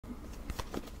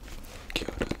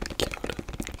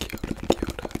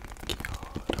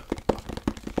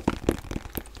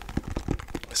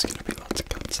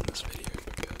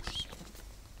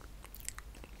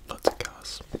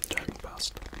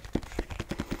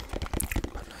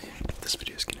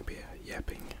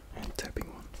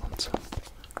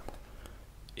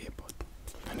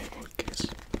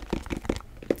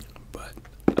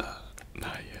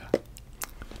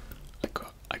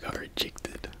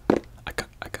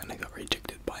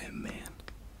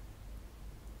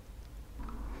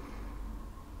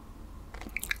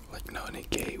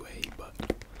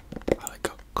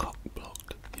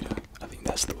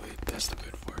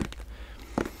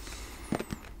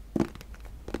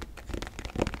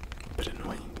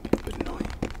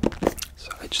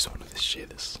just wanted to share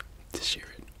it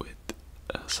with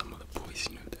some of the boys.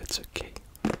 You know, it's okay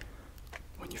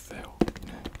when you fail.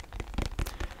 You know,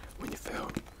 when you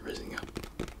fail, raising up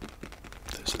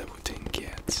those level 10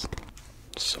 cats.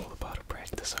 It's all about a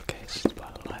practice, okay? It's just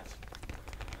about life.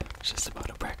 It's just about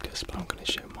a practice. But I'm gonna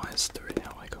share my story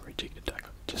how I got rejected. I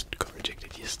just got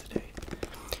rejected yesterday.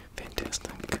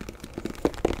 Fantastic.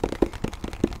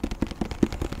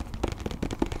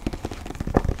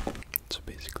 So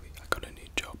basically, I got a new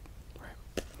job,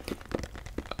 right?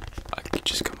 I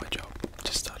just got my job.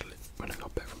 Just started it when I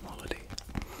got back from holiday,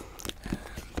 and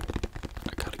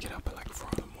I gotta get up at like 4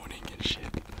 in the morning and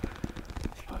shit.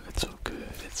 But it's all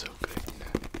good. It's all good, you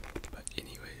know. But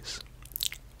anyways,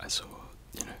 I saw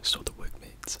the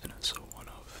workmates, and I saw one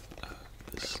of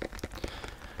this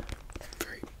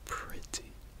very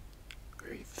pretty,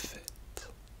 very fit,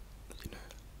 you know.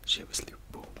 She obviously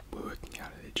we're working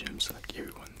out at the gym, so like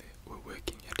everyone there, we're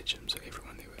working at the gym, so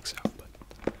everyone there works out.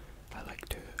 But I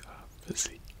liked her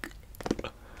physique,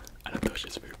 and I thought she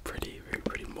was very pretty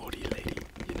moldy lady,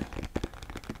 you know.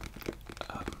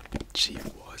 She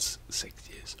was 6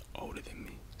 years older than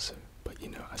me, so but you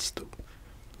know I still,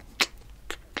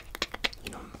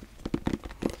 you know,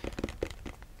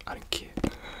 I don't care.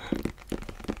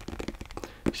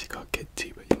 She got a kid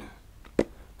too, but you know,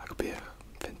 I could be a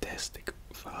fantastic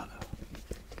father.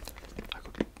 I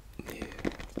could, yeah.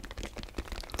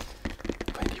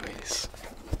 But anyways,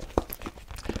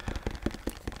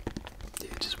 yeah,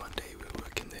 just one day we were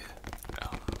working there,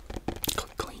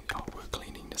 we're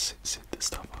cleaning to set the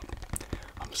stuff up.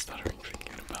 I'm stuttering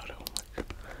thinking about it,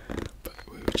 but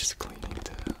we were just cleaning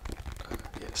to,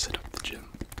 set up the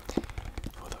gym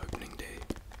for the opening day.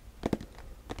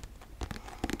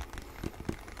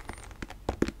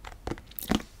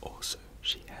 Also,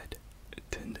 she had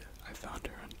Tinder. I found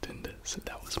her on Tinder, so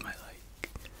that was my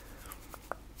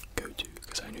go-to,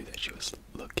 because I knew that she was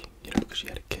looking, you know, because she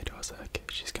had a kid. I was like, okay,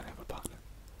 she's gonna have a partner.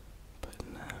 But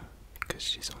no, because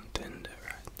she's on Tinder,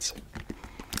 right? So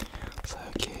it's like,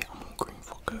 okay, I'm all green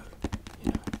for go,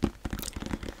 you know.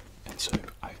 And so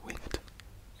I went,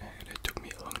 and it took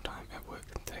me a long time at work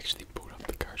to actually pull up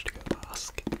the courage to go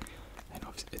ask. And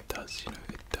obviously it does, you know,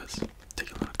 it does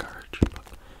take a lot of courage, but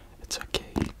it's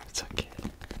okay, it's okay.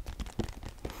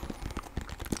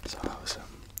 So I was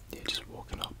just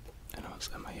walking up, and I was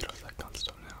in my head, I was like, can't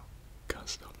stop now, can't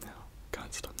stop now,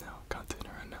 can't stop now, can't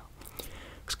turn around now. It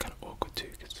was kind of awkward too,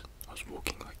 because I was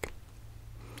walking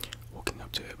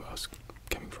up to her, but I was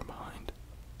coming from behind.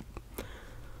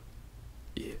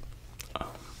 Yeah.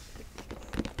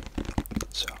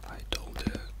 So I told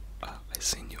her, I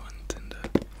seen you on Tinder.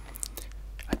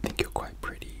 I think you're quite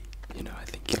pretty, you know, I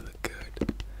think you look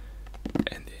good.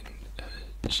 And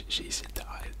then she said that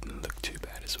I didn't look too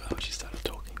bad as well. She started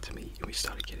talking to me, and we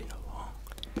started getting along.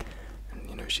 And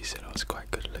you know, she said I was quite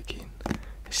good looking.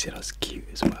 She said I was cute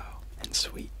as well, and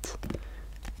sweet.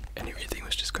 And everything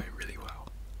was just going really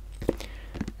well.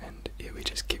 And yeah, we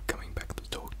just kept coming back to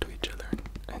talk to each other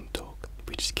and talk.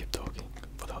 We just kept talking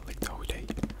for the whole day.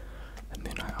 And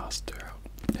then I asked her out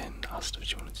and asked her if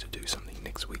she wanted to do something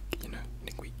next week, you know,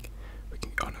 next week. We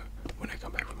can, oh no, when I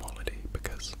come back from holiday,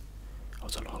 because I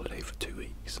was on holiday for 2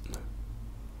 weeks, no,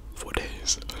 4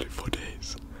 days, only 4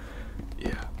 days.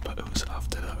 Yeah, but it was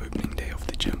after the opening day of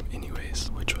the gym anyways,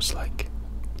 which was like,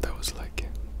 that was like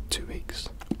 2 weeks,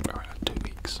 around 2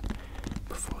 weeks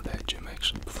before the gym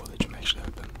actually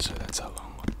opened. So that's how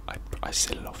long I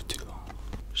set it off too long.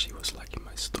 She was liking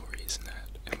my stories and that,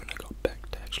 and when I got back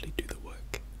to actually do the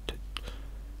work,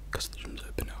 because the gym's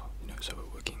open now, you know, so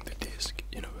we're working the desk,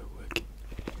 you know, we're working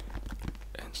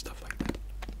and stuff like that.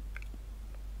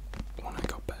 When I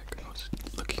got back, I was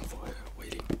looking for her,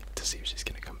 waiting to see if she's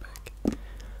gonna come back.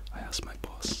 I asked my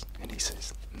boss, and he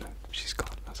says, no, she's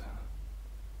gone. I was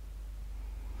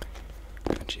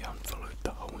like, and she unfollowed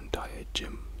the whole entire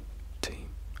gym team,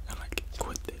 and like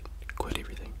quit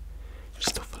everything. She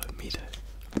still followed me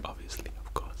though, obviously,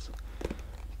 of course.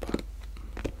 But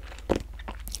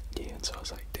yeah, and so I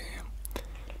was like, damn,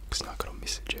 because now I gotta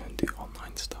message her and do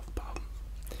online stuff, but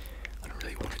I don't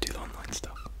really want to do the online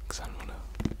stuff, because I don't want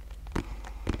to,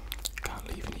 can't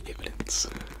leave any evidence,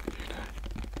 you know.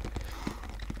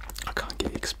 I can't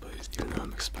get exposed, even though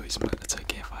I'm exposed, but it's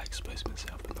okay if I expose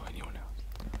myself, but not anyone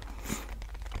else.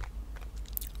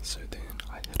 So then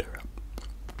I hit her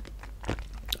up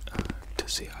to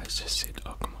see. I just said,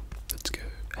 oh come on, let's go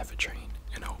have a train,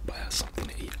 and I'll buy us something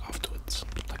to eat afterwards,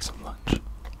 like some lunch.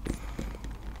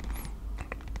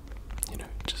 You know,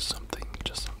 just something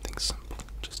simple.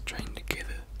 Just train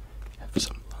together, have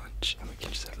some lunch, and we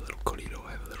can just have a little corridor,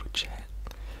 have a little chat.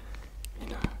 You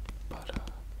know, but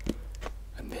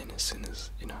and then as soon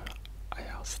as, you know, I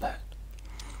how's that?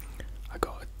 I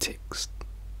got a text,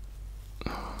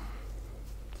 and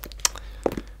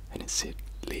it said,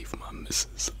 "Leave my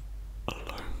missus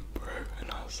alone, bro."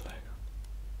 And I was like,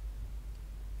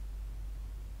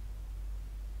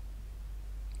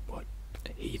 what?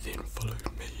 He then followed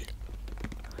me.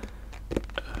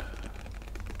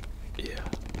 Yeah,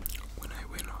 when I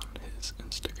went on his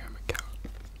Instagram account,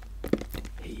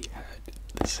 he had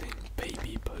the same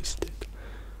baby posted,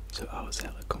 so I was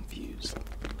hella confused.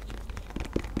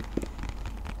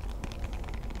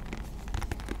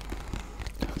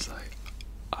 I was like,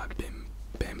 I've been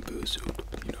bamboozled,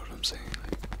 you know what I'm saying?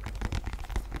 Like,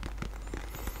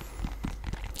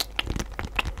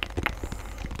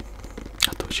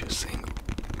 I thought she was single.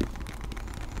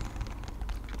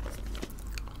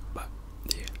 But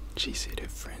yeah, she said her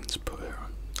friends put her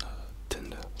on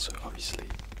Tinder, so obviously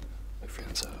her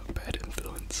friends are a bad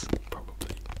influence,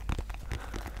 probably.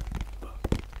 But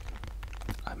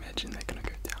I imagine they're gonna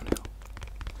go downhill.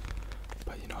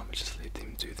 But you know, I'm just let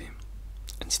them do them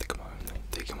and stick my own lane.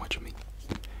 They can watch me,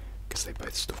 because they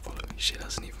both still follow me. She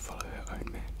doesn't even follow her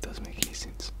own man. Doesn't make any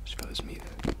sense. She follows me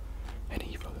though, and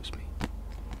he follows me.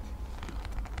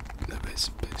 No, but it's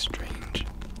strange.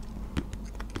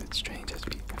 It's strange as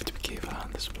we have to be careful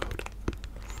in this world.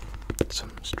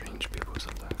 Some strange people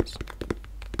sometimes.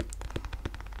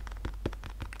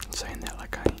 I'm saying that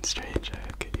like I ain't strange,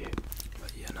 okay, yeah.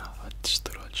 But yeah, no, I just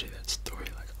thought I'd share that story.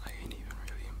 Like, I ain't even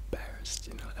really embarrassed,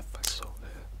 you know. If I saw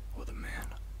her or the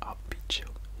man, I'll be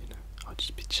chill, you know. I'll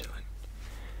just be chilling,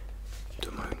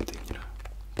 do my own thing, you know.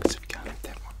 Because if you can't have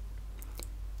that one,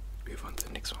 move on to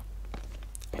the next one.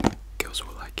 And girls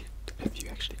will like it if you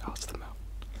actually ask them out,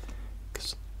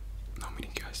 because not many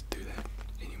guys do that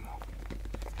anymore.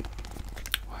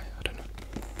 Why? I don't know.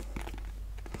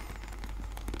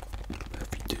 But if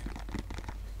you do,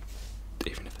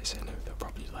 even if they say no, they'll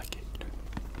probably like it, you know.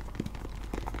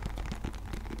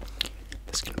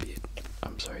 That's gonna be it.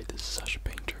 I'm sorry, this is such a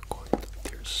pain to record.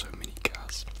 There are so many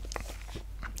cars,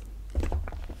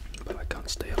 but I can't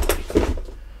stay up late.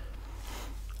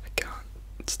 I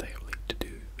can't stay up late to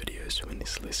do videos when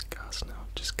there's less cars now,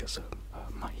 just because of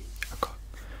my heat.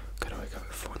 Gotta wake up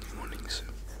at 4 in the morning, so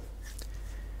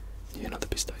yeah, not the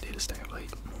best idea to stay up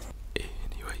late.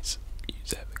 Anyways, you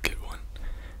have a